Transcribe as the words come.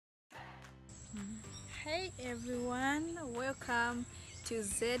Hey everyone, welcome to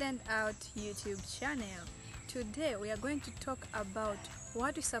Z and Out YouTube channel. Today we are going to talk about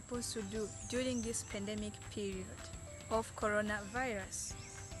what we're supposed to do during this pandemic period of coronavirus.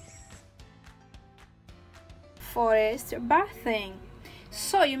 Forest bathing.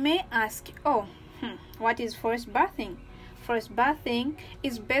 So you may ask, what is forest bathing? Forest bathing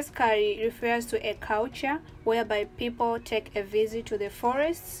is basically refers to a culture whereby people take a visit to the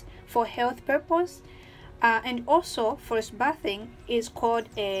forests for health purpose. And also forest bathing is called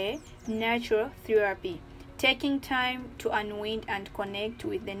a natural therapy, taking time to unwind and connect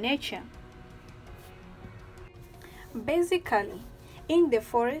with the nature. Basically, in the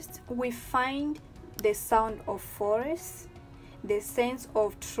forest we find the sound of forests, the sense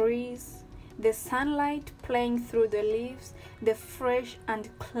of trees, the sunlight playing through the leaves, the fresh and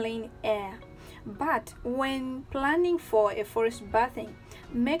clean air. But when planning for a forest bathing,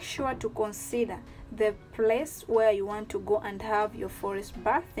 make sure to consider the place where you want to go and have your forest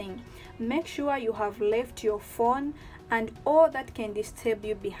bathing. Make sure you have left your phone and all that can disturb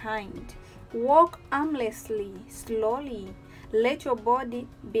you behind. Walk aimlessly, slowly. Let your body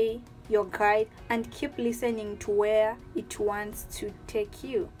be your guide and keep listening to where it wants to take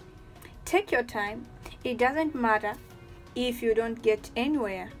you. Take your time. It doesn't matter if you don't get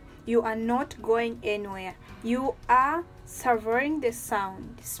anywhere. You are not going anywhere. You are savoring the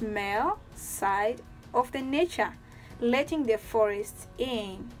sound, smell, sight of the nature, letting the forest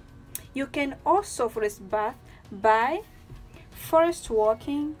in. You can also forest bath by forest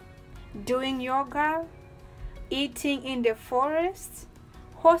walking, doing yoga, eating in the forest,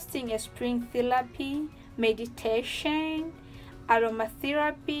 hosting a spring therapy, meditation,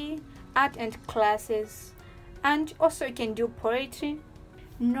 aromatherapy, art and classes, and also you can do poetry,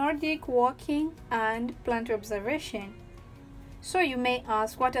 Nordic walking, and plant observation. So you may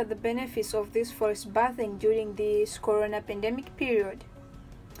ask, what are the benefits of this forest bathing during this corona pandemic period?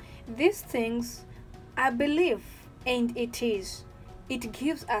 These things, I believe, and it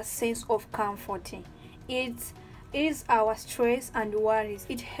gives a sense of comforting. It is our stress and worries.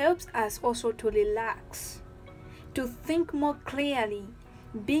 It helps us also to relax, to think more clearly.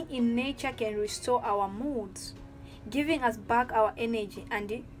 Being in nature can restore our moods, giving us back our energy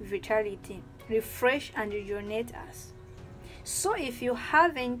and vitality, refresh and rejuvenate us. So if you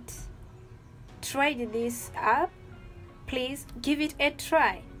haven't tried this app, please give it a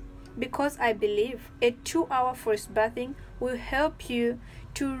try, because I believe a 2-hour forest bathing will help you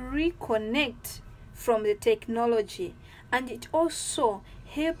to reconnect from the technology, and it also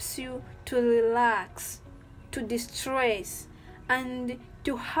helps you to relax, to distress, and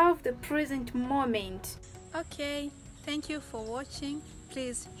to have the present moment. Okay, thank you for watching.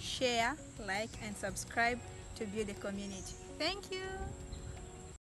 Please share, like and subscribe to build a community. Thank you.